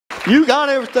You got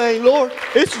everything, Lord.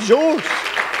 It's yours.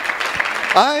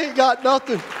 I ain't got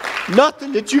nothing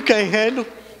that you can't handle.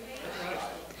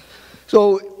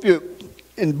 So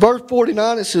in verse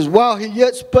 49 it says, while he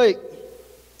yet spake,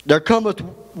 there cometh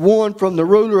one from the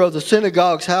ruler of the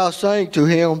synagogue's house, saying to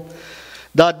him,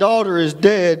 thy daughter is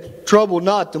dead, trouble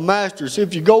not the master. So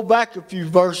if you go back a few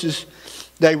verses,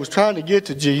 they was trying to get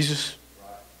to Jesus.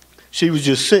 She was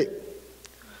just sick.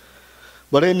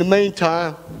 But in the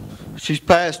meantime, she's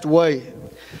passed away.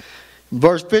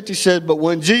 Verse 50 says, but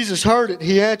when Jesus heard it,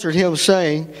 he answered him,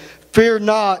 saying, fear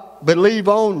not, believe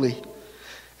only,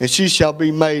 and she shall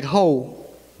be made whole.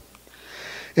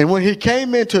 And when he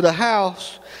came into the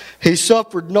house, he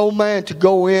suffered no man to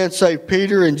go in save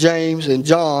Peter and James and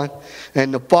John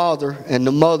and the father and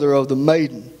the mother of the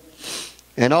maiden.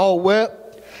 And all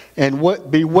wept and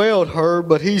bewailed her,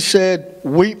 but he said,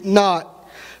 weep not,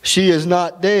 she is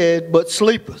not dead, but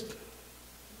sleepeth.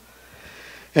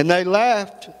 And they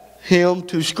laughed him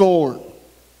to scorn,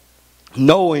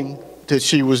 knowing that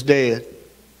she was dead.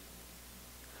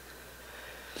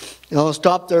 And I'll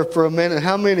stop there for a minute.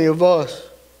 How many of us,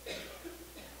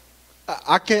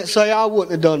 I can't say I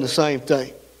wouldn't have done the same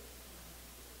thing.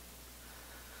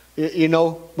 You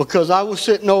know, because I was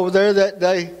sitting over there that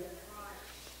day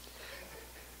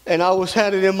and I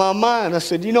had it in my mind. I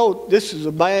said, you know, this is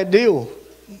a bad deal.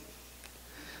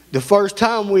 The first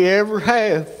time we ever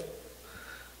have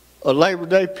a Labor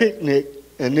Day picnic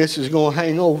and this is going to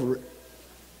hang over it.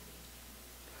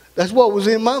 That's what was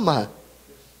in my mind.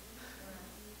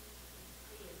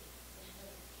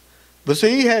 But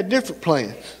see, he had different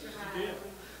plans.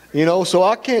 You know, so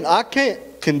I can't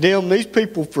condemn these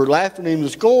people for laughing him to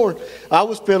scorn. I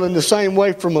was feeling the same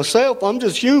way for myself. I'm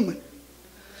just human.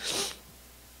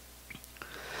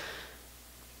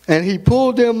 And he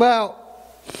pulled them out.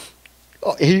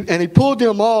 He pulled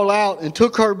them all out and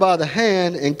took her by the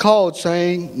hand and called,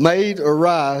 saying, Maid,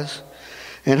 arise.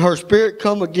 And her spirit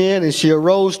come again, and she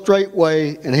arose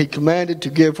straightway, and he commanded to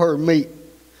give her meat.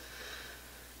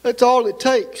 That's all it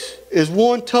takes, is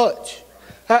one touch.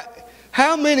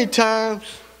 How many times,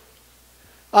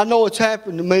 I know it's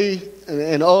happened to me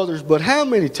and others, but how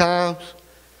many times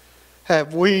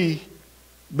have we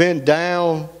been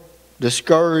down,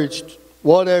 discouraged,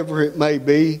 whatever it may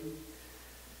be,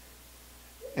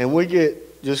 and we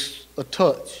get just a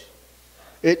touch?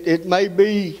 It may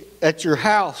be at your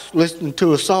house listening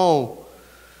to a song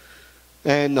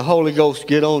and the Holy Ghost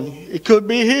get on you. It could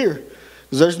be here.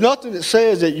 There's nothing that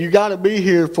says that you got to be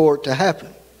here for it to happen.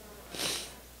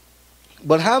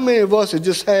 But how many of us have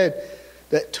just had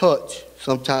that touch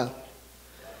sometime?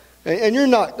 And you're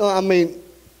not, I mean,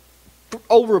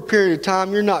 over a period of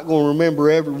time, you're not going to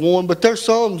remember every one, but there's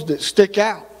some that stick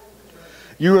out.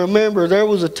 You remember there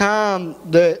was a time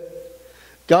that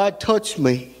God touched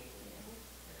me.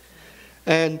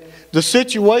 And the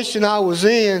situation I was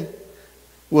in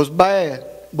was bad.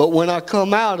 But when I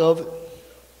come out of it,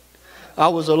 I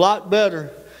was a lot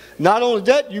better. Not only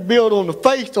that, you build on the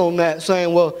faith on that,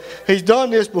 saying, well, he's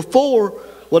done this before.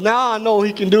 Well, now I know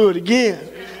he can do it again.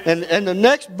 And the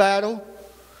next battle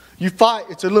you fight,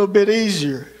 it's a little bit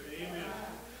easier.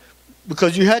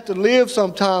 Because you have to live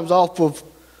sometimes off of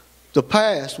the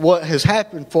past, what has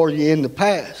happened for you in the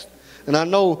past. And I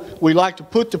know we like to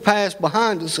put the past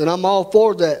behind us, and I'm all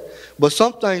for that. But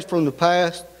some things from the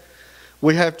past,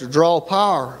 we have to draw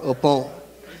power upon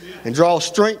and draw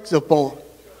strength upon.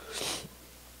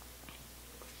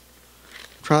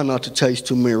 Try not to chase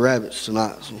too many rabbits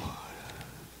tonight. So.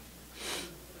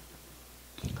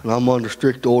 And I'm under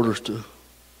strict orders to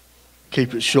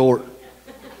keep it short.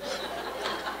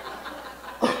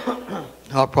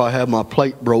 I'll probably have my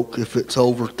plate broke if it's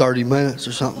over 30 minutes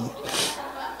or something.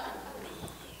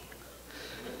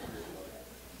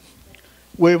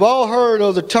 We've all heard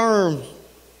of the term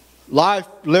life,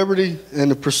 liberty,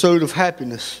 and the pursuit of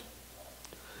happiness.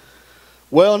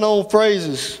 Well-known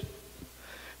phrases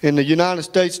in the United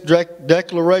States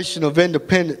Declaration of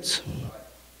Independence.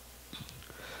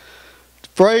 The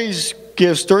phrase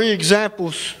gives 3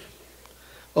 examples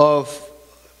of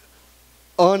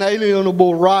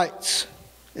unalienable rights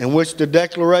in which the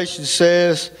Declaration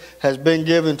says has been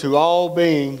given to all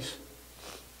beings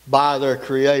by their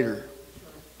Creator,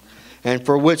 and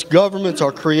for which governments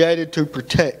are created to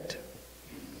protect.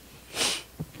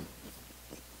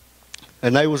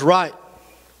 And they was right.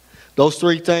 Those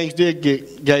 3 things did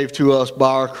get gave to us by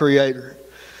our Creator.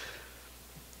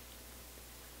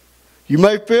 You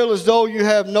may feel as though you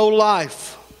have no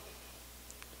life,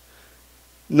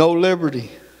 no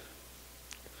liberty,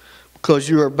 because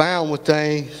you are bound with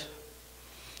things,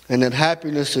 and that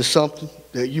happiness is something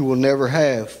that you will never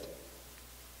have.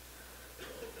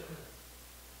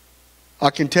 I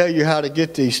can tell you how to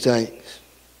get these things.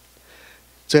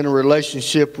 It's in a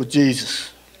relationship with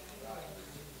Jesus.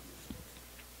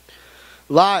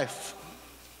 Life.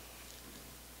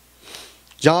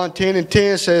 John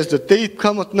 10:10 says, the thief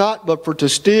cometh not but for to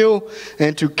steal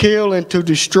and to kill and to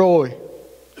destroy.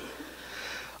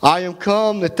 I am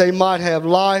come that they might have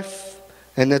life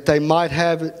and that they might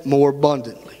have it more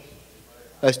abundantly.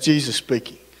 That's Jesus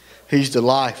speaking. He's the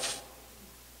life.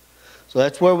 So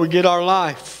that's where we get our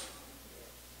life.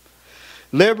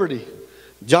 Liberty.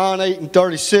 John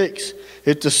 8:36.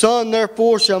 If the Son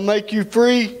therefore shall make you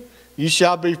free, you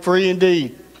shall be free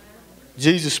indeed.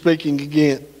 Jesus speaking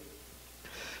again.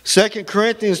 2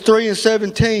 Corinthians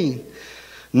 3:17.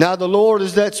 Now the Lord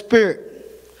is that Spirit.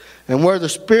 And where the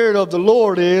Spirit of the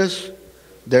Lord is,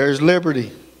 there is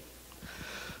liberty.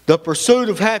 The pursuit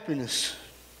of happiness.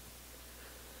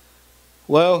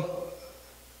 Well,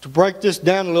 to break this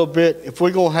down a little bit, if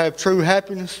we're going to have true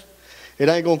happiness, it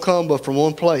ain't going to come but from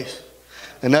one place.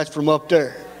 And that's from up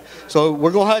there. So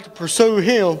we're going to have to pursue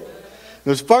Him.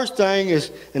 The first thing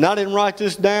is, and I didn't write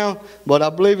this down, but I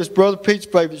believe it's Brother Pete's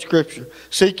favorite scripture.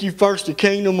 Seek ye first the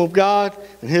kingdom of God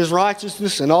and His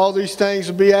righteousness, and all these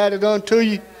things will be added unto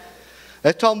you.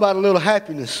 That's talking about a little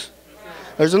happiness.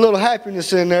 There's a little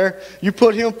happiness in there. You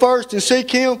put Him first and seek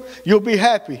Him, you'll be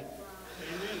happy.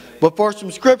 But for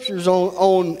some scriptures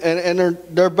and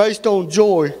they're based on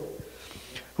joy.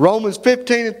 Romans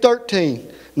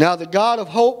 15:13. Now the God of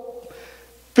hope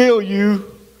fill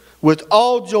you with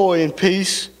all joy and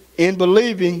peace in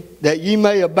believing, that ye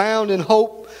may abound in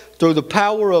hope through the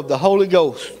power of the Holy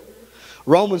Ghost.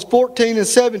 Romans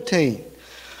 14:17.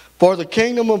 For the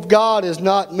kingdom of God is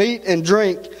not meat and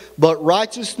drink, but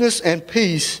righteousness and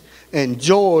peace and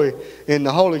joy in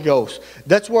the Holy Ghost.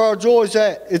 That's where our joy is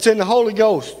at. It's in the Holy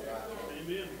Ghost.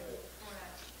 Amen.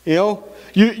 You know,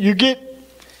 you get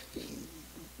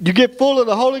full of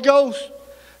the Holy Ghost,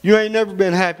 you ain't never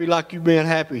been happy like you've been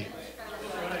happy.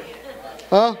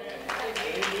 Huh?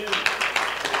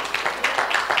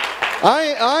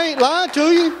 I ain't lying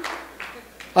to you.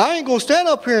 I ain't going to stand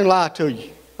up here and lie to you.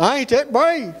 I ain't that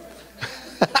brave.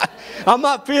 I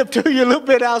might fib to you a little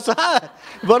bit outside,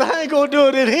 but I ain't going to do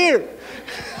it in here.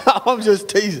 I'm just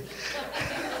teasing.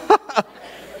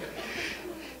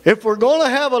 If we're going to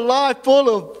have a life full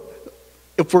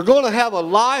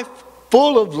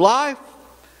of life,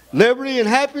 liberty, and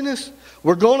happiness,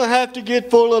 we're going to have to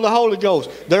get full of the Holy Ghost.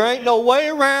 There ain't no way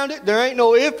around it. There ain't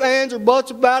no ifs, ands, or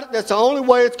buts about it. That's the only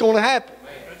way it's going to happen.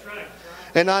 That's right.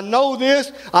 And I know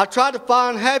this. I try to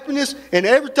find happiness in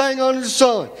everything under the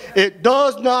sun. It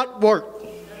does not work.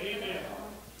 Amen.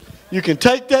 You can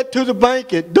take that to the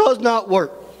bank. It does not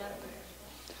work.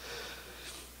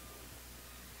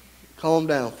 Calm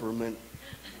down for a minute.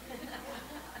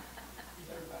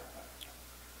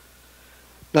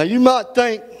 Now you might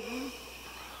think,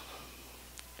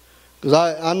 because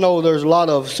I know there's a lot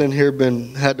of us in here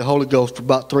had the Holy Ghost for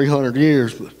about 300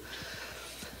 years, but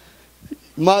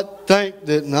you might think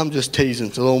that, and I'm just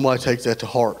teasing, so nobody takes that to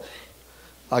heart.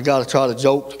 I got to try to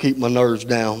joke to keep my nerves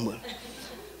down. But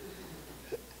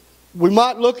we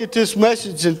might look at this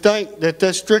message and think that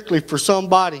that's strictly for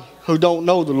somebody who don't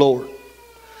know the Lord,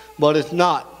 but it's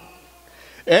not.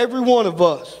 Every one of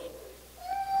us,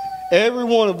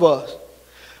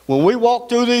 when we walk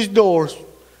through these doors,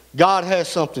 God has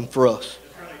something for us.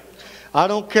 I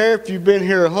don't care if you've been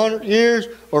here 100 years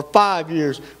or 5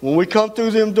 years. When we come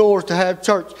through them doors to have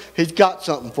church, He's got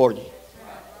something for you.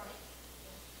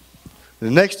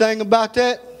 The next thing about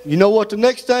that, you know what the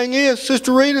next thing is,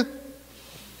 Sister Rita?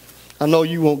 I know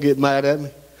you won't get mad at me.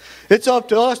 It's up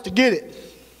to us to get it.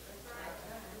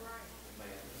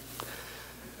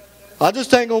 I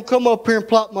just ain't going to come up here and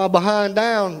plop my behind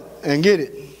down and get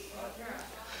it.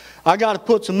 I got to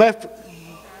put some effort.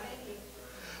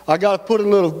 I got to put a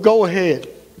little go ahead.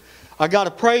 I got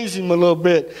to praise Him a little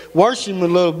bit, worship Him a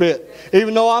little bit,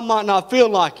 even though I might not feel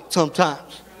like it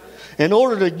sometimes. In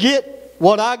order to get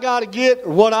what I got to get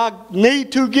or what I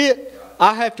need to get,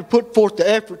 I have to put forth the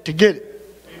effort to get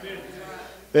it.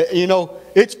 Amen. You know,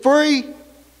 it's free.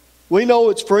 We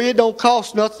know it's free. It don't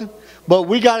cost nothing. But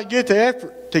we got to get the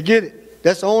effort to get it.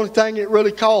 That's the only thing it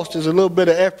really costs is a little bit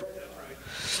of effort.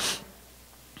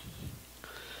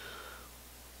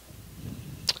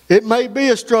 It may be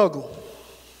a struggle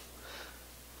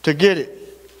to get it,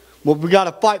 but we got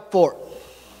to fight for it.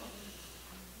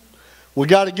 We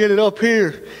got to get it up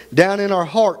here, down in our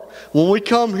heart. When we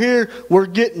come here, we're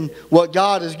getting what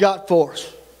God has got for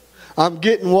us. I'm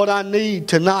getting what I need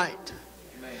tonight.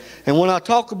 Amen. And when I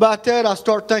talk about that, I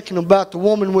start thinking about the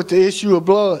woman with the issue of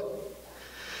blood.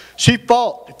 She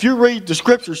fought. If you read the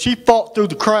scripture, she fought through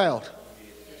the crowd.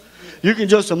 You can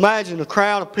just imagine a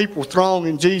crowd of people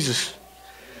thronging Jesus.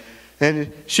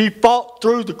 And she fought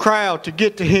through the crowd to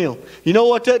get to him. You know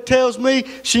what that tells me?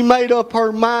 She made up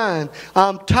her mind.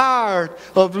 I'm tired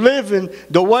of living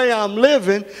the way I'm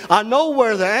living. I know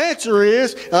where the answer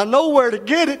is. I know where to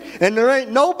get it. And there ain't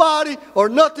nobody or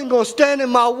nothing going to stand in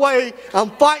my way.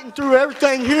 I'm fighting through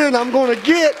everything here, and I'm going to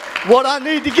get what I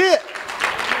need to get.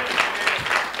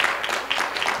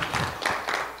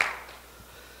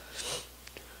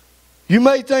 You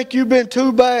may think you've been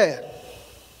too bad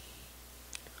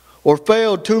or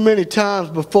failed too many times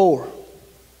before.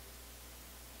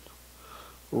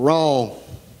 Wrong.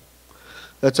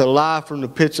 That's a lie from the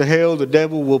pits of hell. The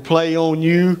devil will play on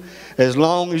you as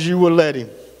long as you will let him.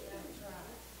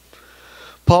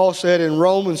 Paul said in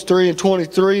Romans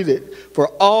 3:23 that for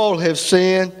all have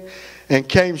sinned and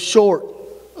came short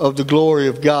of the glory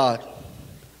of God.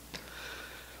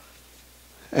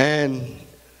 And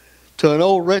to an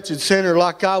old wretched sinner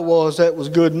like I was, that was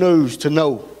good news to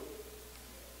know.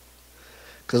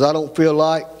 Because I don't feel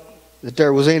like that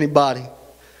there was anybody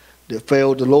that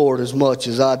failed the Lord as much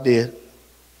as I did.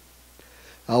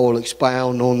 I will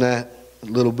expound on that a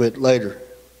little bit later.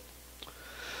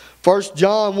 1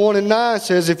 John 1:9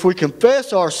 says, if we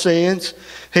confess our sins,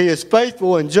 he is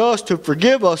faithful and just to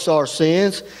forgive us our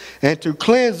sins and to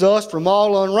cleanse us from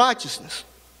all unrighteousness.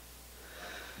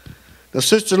 Now,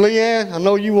 Sister Leanne, I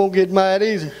know you won't get mad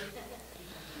either.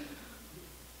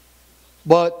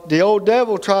 But the old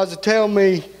devil tries to tell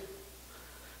me,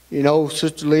 you know,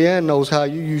 Sister Leanne knows how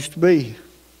you used to be.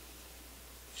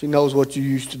 She knows what you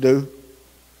used to do.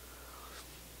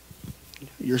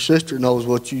 Your sister knows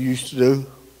what you used to do.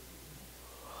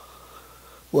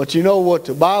 But you know what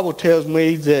the Bible tells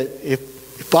me, that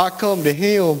if I come to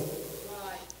him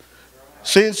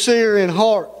sincere in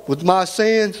heart with my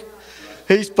sins,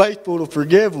 he's faithful to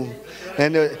forgive them.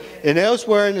 And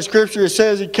elsewhere in the scripture it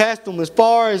says he cast them as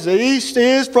far as the east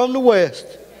is from the west.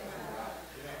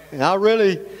 And I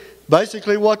really,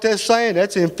 basically what that's saying,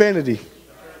 that's infinity.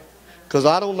 Because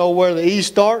I don't know where the east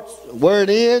starts, where it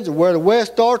ends, or where the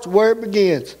west starts, or where it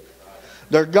begins.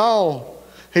 They're gone.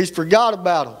 He's forgot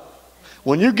about them.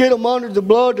 When you get them under the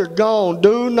blood, they're gone.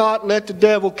 Do not let the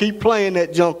devil keep playing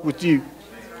that junk with you.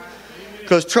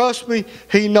 Because trust me,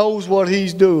 he knows what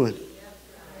he's doing.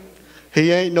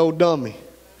 He ain't no dummy.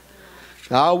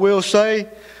 Now, I will say,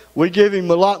 we give him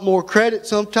a lot more credit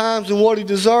sometimes than what he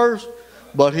deserves,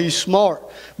 but he's smart.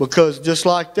 Because just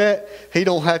like that, he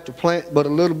don't have to plant but a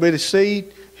little bit of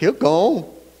seed. He'll go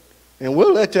on. And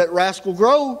we'll let that rascal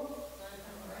grow.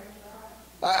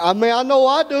 I mean, I know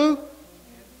I do.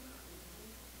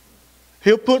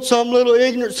 He'll put some little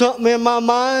ignorant something in my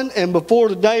mind, and before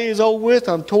the day is over with,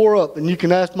 I'm tore up. And you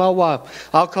can ask my wife.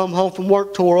 I'll come home from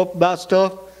work tore up about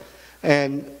stuff,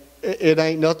 and it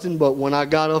ain't nothing. But when I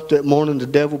got up that morning, the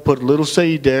devil put a little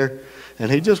seed there, and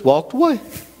he just walked away.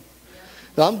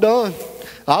 I'm done.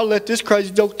 I'll let this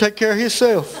crazy joke take care of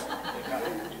himself.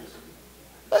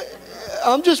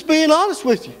 I'm just being honest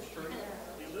with you.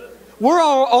 We're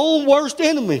our own worst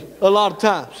enemy a lot of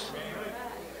times.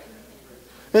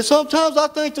 And sometimes I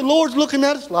think the Lord's looking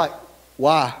at us like,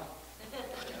 why?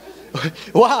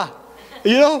 Why?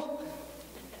 You know?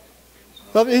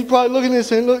 I mean, he's probably looking at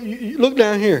this and look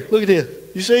down here. Look at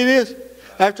this. You see this?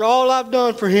 After all I've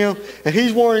done for him, and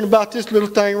he's worrying about this little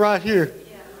thing right here.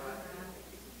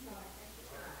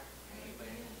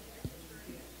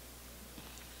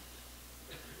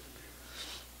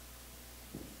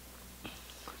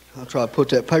 I'll try to put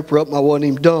that paper up and I wasn't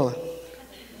even done.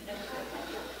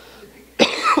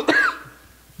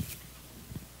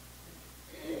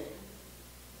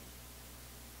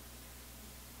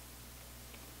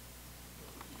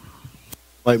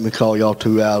 Make me call y'all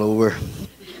two out over.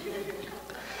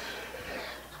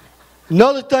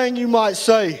 Another thing you might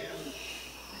say,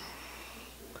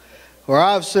 or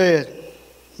I've said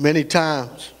many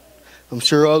times, I'm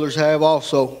sure others have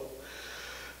also,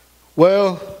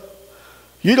 well,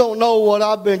 you don't know what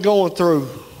I've been going through.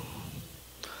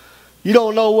 You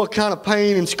don't know what kind of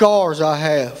pain and scars I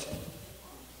have.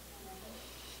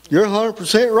 You're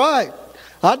 100% right.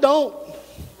 I don't.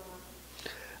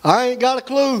 I ain't got a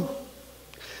clue.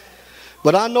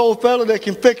 But I know a fella that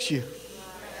can fix you.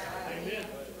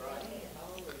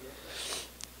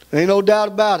 Ain't no doubt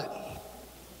about it.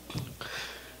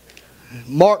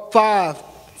 Mark 5,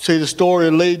 see the story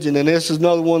of Legion, and this is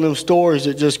another one of them stories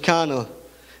that just kind of,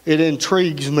 it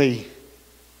intrigues me.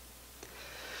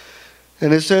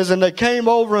 And it says, and they came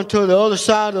over unto the other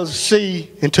side of the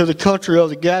sea, into the country of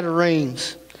the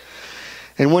Gadarenes.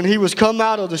 And when he was come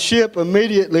out of the ship,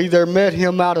 immediately there met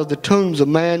him out of the tombs a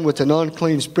man with an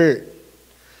unclean spirit.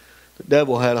 The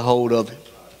devil had a hold of him.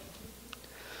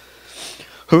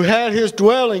 who had his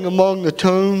dwelling among the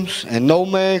tombs, and no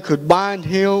man could bind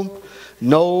him,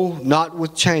 no, not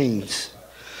with chains.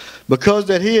 Because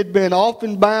that he had been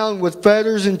often bound with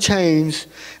fetters and chains,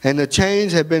 and the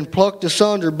chains had been plucked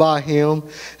asunder by him,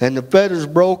 and the fetters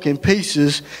broke in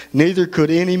pieces, neither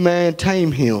could any man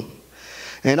tame him.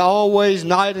 And always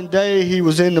night and day he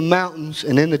was in the mountains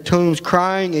and in the tombs,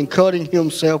 crying and cutting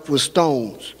himself with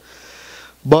stones.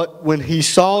 But when he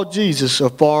saw Jesus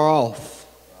afar off,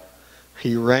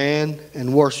 he ran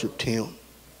and worshipped him.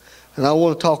 And I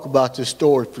want to talk about this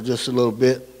story for just a little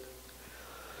bit.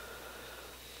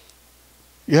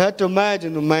 You have to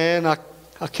imagine the man, I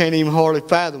can't even hardly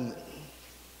fathom it.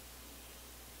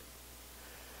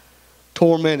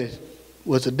 Tormented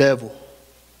with the devil.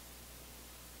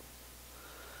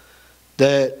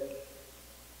 That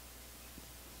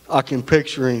I can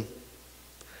picture him.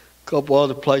 A couple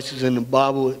other places in the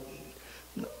Bible it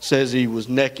says he was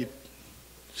naked,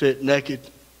 sit naked.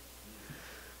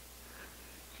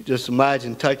 You just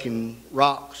imagine taking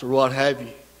rocks or what have you,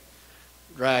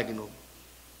 dragging them,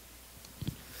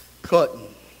 cutting,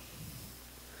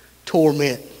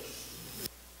 torment.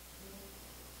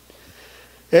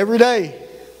 Every day.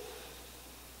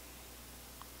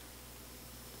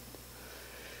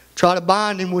 Try to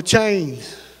bind him with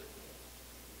chains.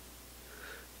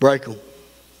 Break them.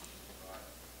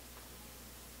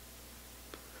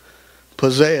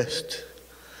 Possessed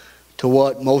to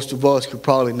what most of us could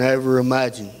probably never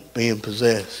imagine being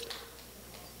possessed.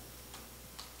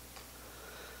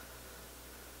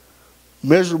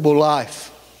 Miserable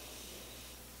life.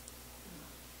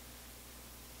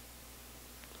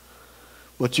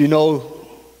 But you know,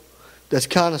 that's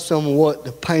kind of somewhat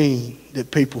the pain that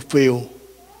people feel.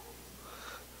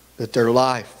 That their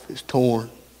life is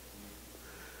torn.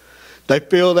 They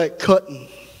feel that cutting.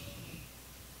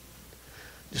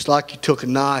 Just like you took a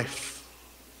knife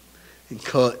and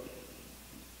cut.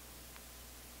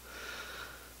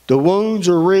 The wounds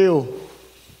are real.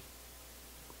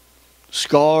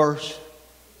 Scars.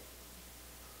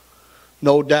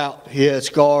 No doubt he had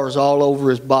scars all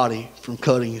over his body from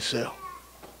cutting himself.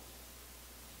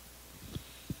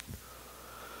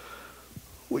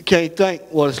 We can't think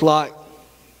what it's like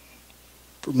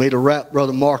for me to wrap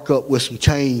Brother Mark up with some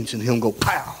chains and him go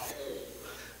pow,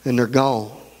 and they're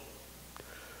gone.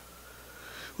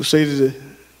 Well, see, the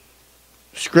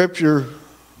Scripture,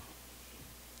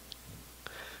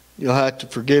 you'll have to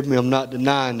forgive me, I'm not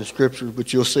denying the Scripture,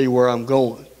 but you'll see where I'm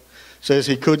going. It says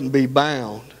he couldn't be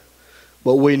bound,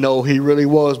 but we know he really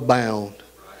was bound.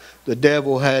 The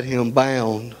devil had him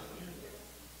bound.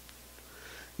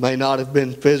 May not have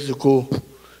been physical,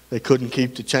 they couldn't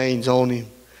keep the chains on him,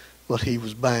 but he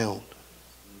was bound.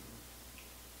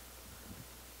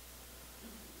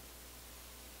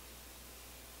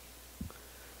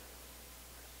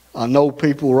 I know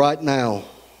people right now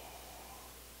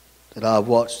that I've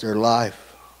watched their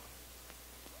life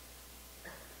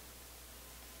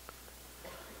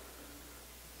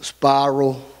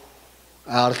spiral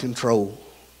out of control.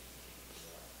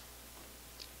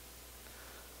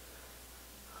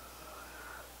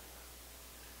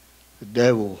 The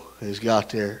devil has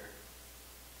got there.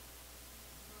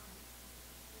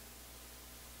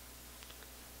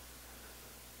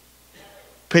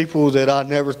 People that I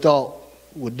never thought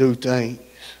would do things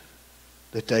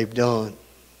that they've done.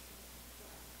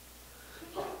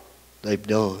 They've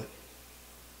done.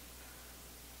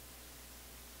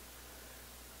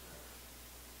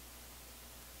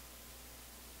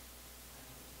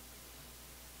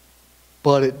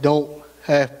 But it don't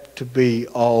have to be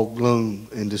all gloom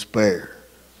and despair.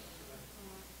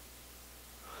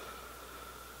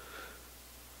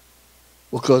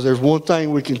 Because there's one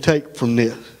thing we can take from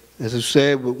this. As I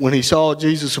said, when he saw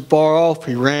Jesus afar off,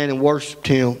 he ran and worshipped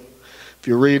him. If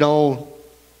you read on,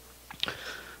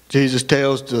 Jesus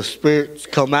tells the spirits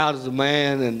come out of the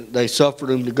man, and they suffered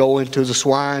him to go into the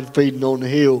swine feeding on the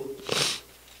hill.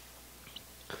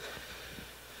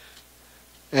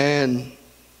 And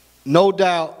no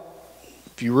doubt,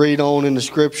 if you read on in the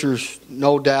Scriptures,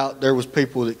 no doubt there was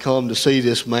people that come to see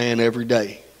this man every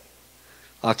day.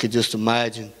 I could just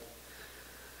imagine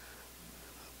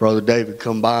Brother David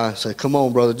come by and say, "Come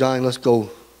on, Brother Johnny, let's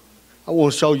go. I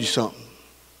want to show you something."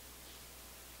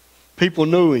 People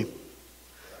knew him.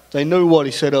 They knew what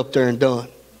he said up there and done.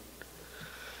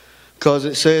 Because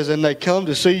it says, and they come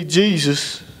to see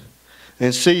Jesus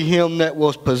and see him that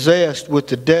was possessed with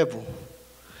the devil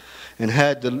and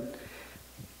had the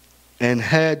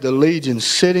legion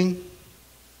sitting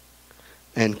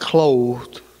and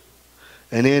clothed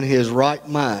and in his right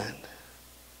mind.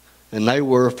 And they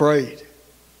were afraid.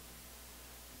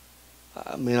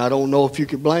 I mean, I don't know if you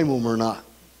could blame them or not.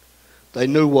 They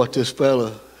knew what this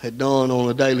fella had done on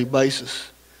a daily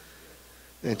basis.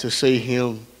 And to see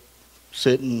him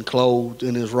sitting clothed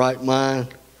in his right mind.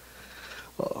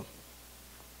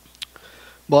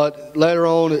 But later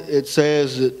on it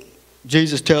says that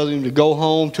Jesus tells him to go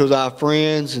home to thy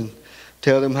friends and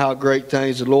tell them how great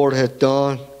things the Lord hath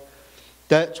done.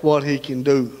 That's what he can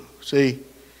do. See,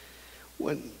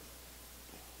 when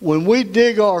we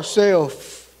dig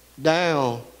ourselves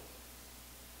down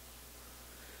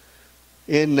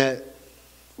in that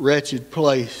wretched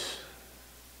place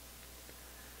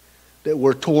that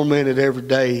we're tormented every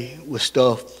day with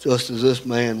stuff, just as this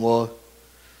man was,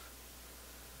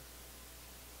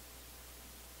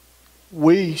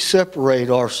 we separate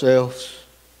ourselves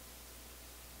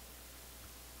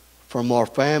from our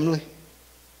family,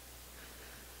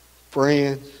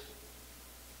 friends,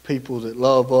 people that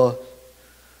love us,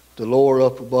 the Lord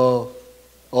up above,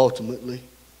 ultimately.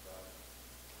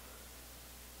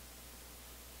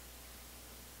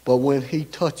 But when he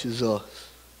touches us,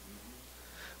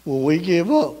 when we give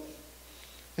up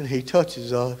and he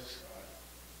touches us,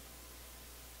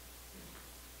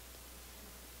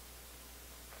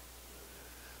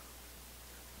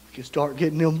 we can start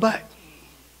getting them back.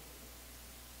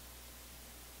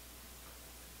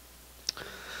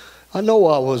 I know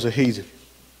I was a heathen,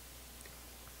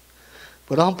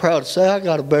 but I'm proud to say I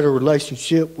got a better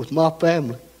relationship with my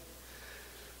family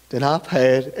than I've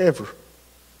had ever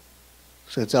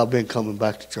since I've been coming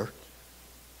back to church.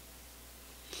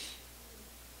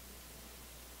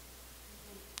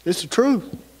 It's the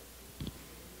truth.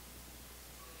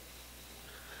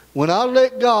 When I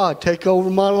let God take over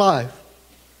my life,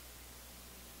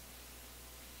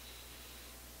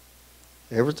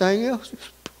 everything else is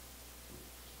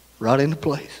right into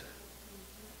place.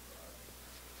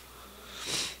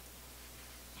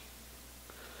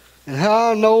 And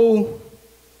how I know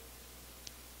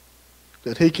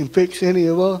that he can fix any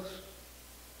of us?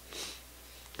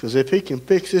 Because if he can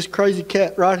fix this crazy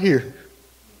cat right here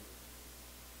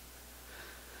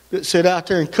that sit out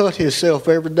there and cut himself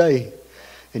every day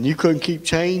and you couldn't keep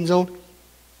chains on him,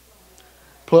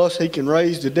 plus he can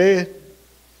raise the dead,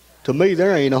 to me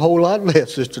there ain't a whole lot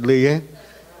left, Sister Leanne.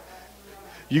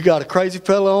 You got a crazy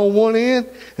fella on one end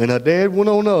and a dead one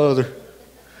on the other.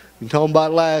 You're talking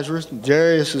about Lazarus,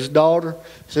 Jairus' daughter,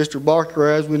 Sister Barker,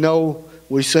 as we know,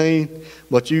 we seen.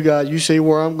 But you see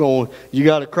where I'm going. You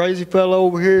got a crazy fella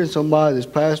over here and somebody that's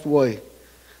passed away.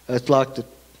 That's like the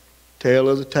tail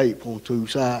of the tape on two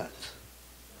sides.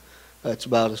 That's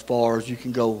about as far as you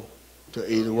can go to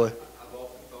either way. I've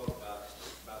often thought about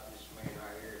this man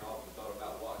right here, and often thought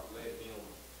about what led him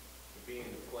to be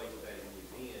in the place that he was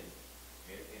in.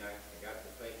 And I got to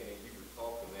thinking as you were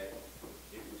talking that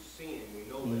it was sin. We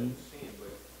know that it was sin,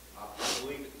 but I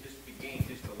believe it just began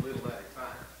just a little at a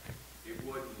time. It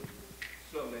wasn't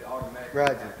something that automatically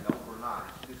happened overnight.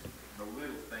 It's just the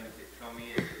little things that come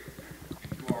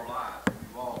into our lives.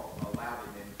 We've all allowed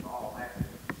it, and it's all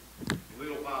happening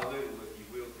little by little, if you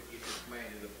will, to get this man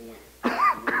to the point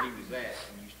where he was at.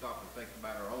 And you stop and think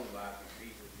about our own lives, it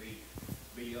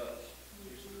would be us.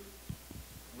 Just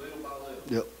little by little.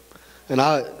 Yep. And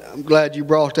I'm glad you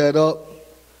brought that up,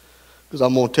 because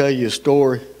I'm going to tell you a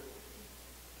story,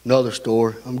 another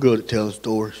story. I'm good at telling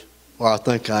stories, or I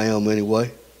think I am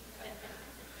anyway.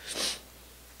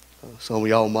 Some of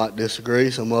y'all might disagree,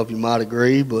 some of you might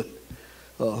agree, but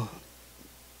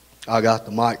I got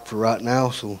the mic for right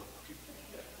now, so.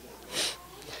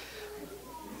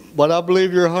 But I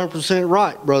believe you're 100%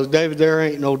 right, Brother David. There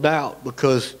ain't no doubt,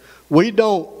 because we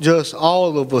don't just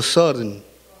all of a sudden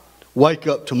wake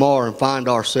up tomorrow and find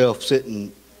ourselves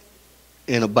sitting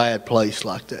in a bad place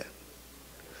like that.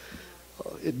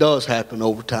 It does happen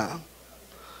over time.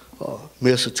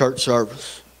 Miss a church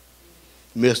service.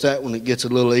 Miss that one, it gets a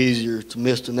little easier to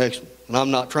miss the next one. And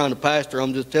I'm not trying to pastor,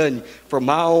 I'm just telling you, from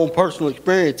my own personal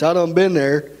experience, I done been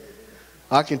there.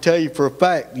 I can tell you for a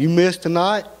fact, you miss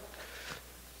tonight,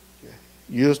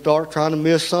 you'll start trying to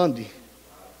miss Sunday.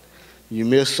 You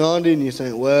miss Sunday and you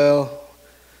think, well,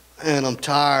 man, I'm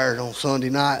tired on Sunday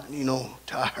night,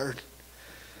 tired.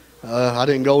 I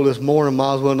didn't go this morning,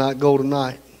 might as well not go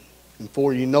tonight. And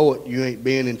before you know it, you ain't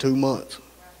been in 2 months.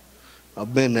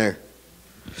 I've been there.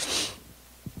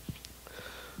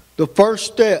 The first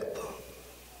step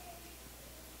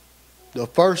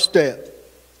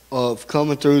of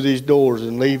coming through these doors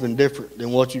and leaving different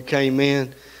than what you came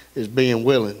in is being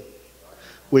willing.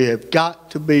 We have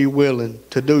got to be willing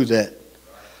to do that.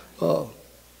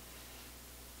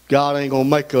 God ain't going to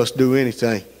make us do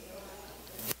anything.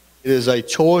 It is a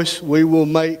choice we will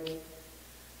make.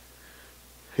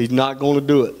 He's not going to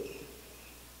do it.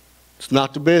 It's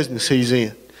not the business he's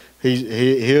in.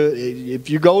 If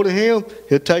you go to him,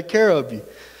 he'll take care of you.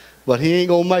 But he ain't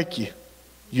going to make you.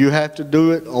 You have to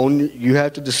do it you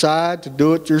have to decide to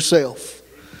do it yourself.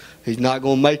 He's not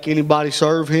going to make anybody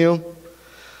serve him.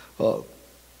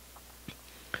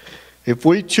 If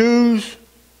we choose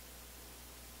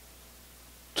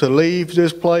to leave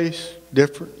this place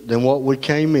different than what we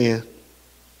came in,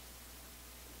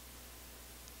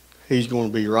 he's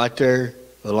going to be right there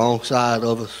alongside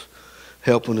of us,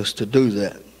 helping us to do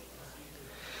that.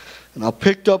 And I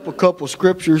picked up a couple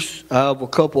scriptures out of a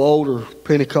couple older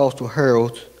Pentecostal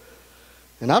heralds.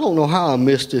 And I don't know how I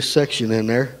missed this section in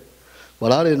there,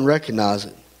 but I didn't recognize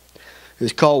it.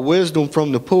 It's called Wisdom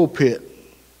from the Pulpit.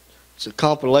 It's a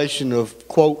compilation of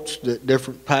quotes that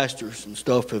different pastors and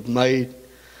stuff have made.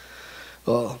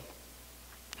 But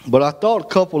I thought a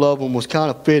couple of them was kind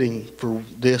of fitting for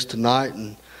this tonight.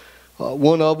 And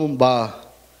one of them by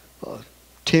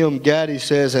Tim Gaddy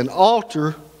says, an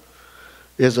altar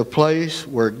is a place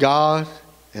where God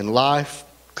and life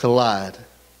collide.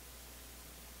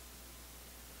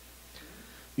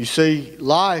 You see,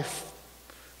 life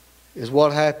is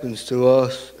what happens to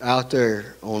us out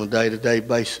there on a day-to-day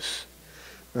basis.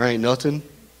 There ain't nothing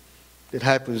that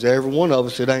happens to every one of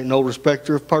us. It ain't no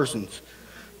respecter of persons.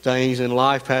 Things in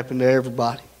life happen to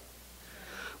everybody.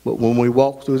 But when we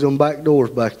walk through them back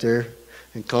doors back there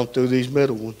and come through these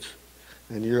middle ones,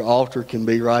 and your altar can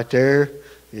be right there,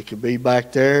 it could be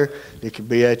back there, it could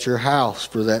be at your house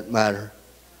for that matter.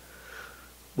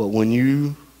 But when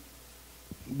you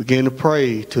begin to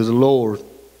pray to the Lord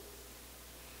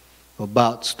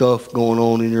about stuff going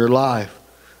on in your life,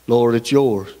 Lord, it's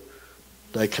yours.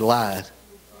 They collide.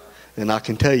 And I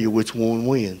can tell you which one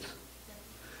wins.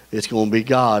 It's going to be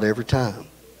God every time.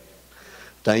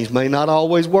 Things may not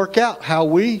always work out how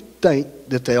we think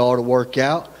that they ought to work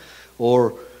out,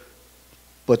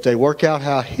 but they work out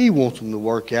how He wants them to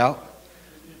work out.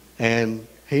 And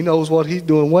He knows what He's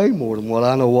doing way more than what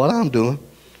I know what I'm doing.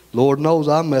 Lord knows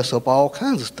I mess up all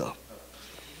kinds of stuff.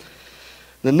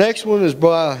 The next one is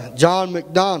by John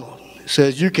MacDonald. It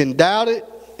says, you can doubt it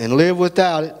and live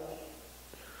without it,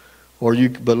 or you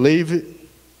can believe it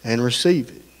and receive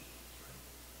it.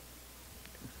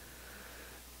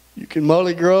 You can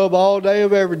mully grub all day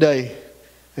of every day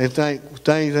and think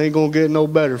things ain't going to get no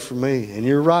better for me. And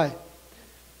you're right.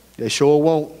 They sure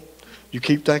won't. You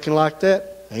keep thinking like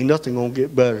that, ain't nothing going to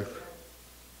get better.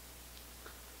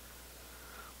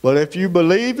 But if you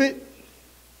believe it,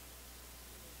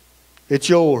 it's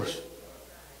yours.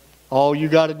 All you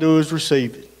got to do is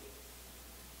receive it.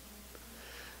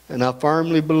 And I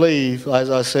firmly believe, as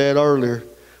I said earlier,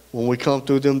 when we come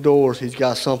through them doors, He's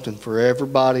got something for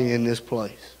everybody in this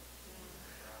place.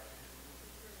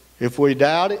 If we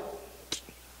doubt it,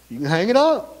 you can hang it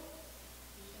up.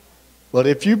 But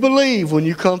if you believe when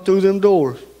you come through them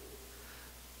doors,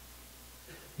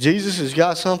 Jesus has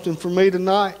got something for me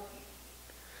tonight,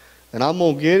 and I'm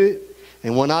going to get it.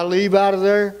 And when I leave out of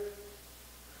there,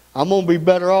 I'm going to be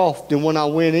better off than when I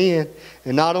went in.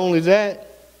 And not only that,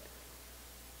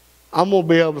 I'm going to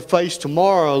be able to face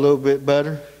tomorrow a little bit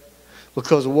better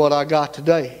because of what I got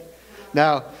today.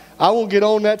 Now, I won't get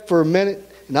on that for a minute,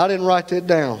 and I didn't write that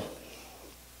down.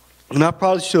 And I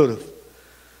probably should have.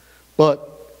 But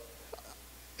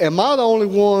am I the only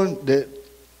one that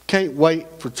can't wait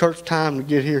for church time to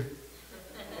get here?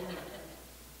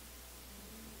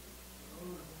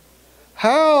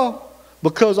 How?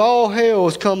 Because all hell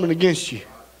is coming against you.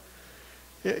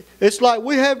 It's like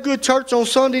we have good church on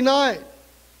Sunday night.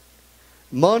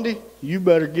 Monday, you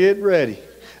better get ready.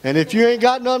 And if you ain't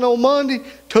got nothing on Monday,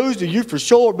 Tuesday, you for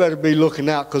sure better be looking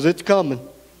out because it's coming.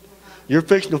 You're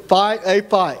fixing to fight a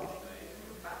fight.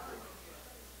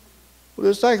 Well,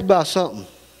 let's think about something.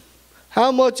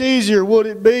 How much easier would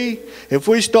it be if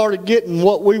we started getting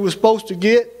what we were supposed to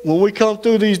get when we come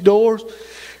through these doors?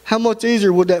 How much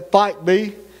easier would that fight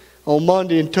be on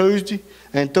Monday and Tuesday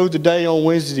and through the day on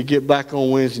Wednesday to get back on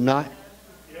Wednesday night?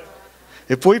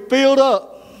 If we filled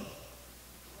up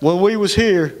when we was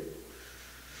here,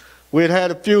 we'd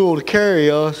had a fuel to carry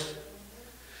us.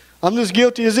 I'm as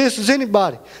guilty as this as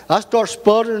anybody. I start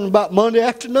sputtering about Monday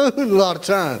afternoon a lot of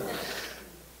times.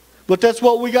 But that's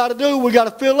what we got to do. We got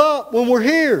to fill up when we're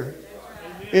here.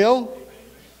 You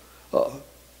know?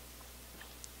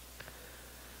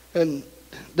 And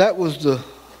that was the,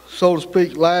 so to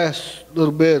speak, last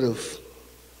little bit of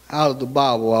out of the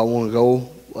Bible I want to go.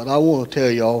 But I want to tell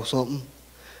y'all something.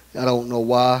 I don't know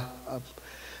why. I've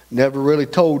never really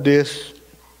told this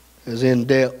as in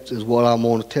depth as what I'm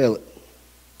going to tell it.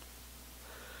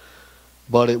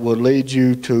 But it will lead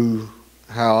you to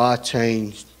how I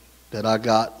changed that I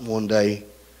got one day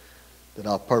that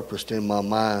I purposed in my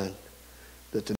mind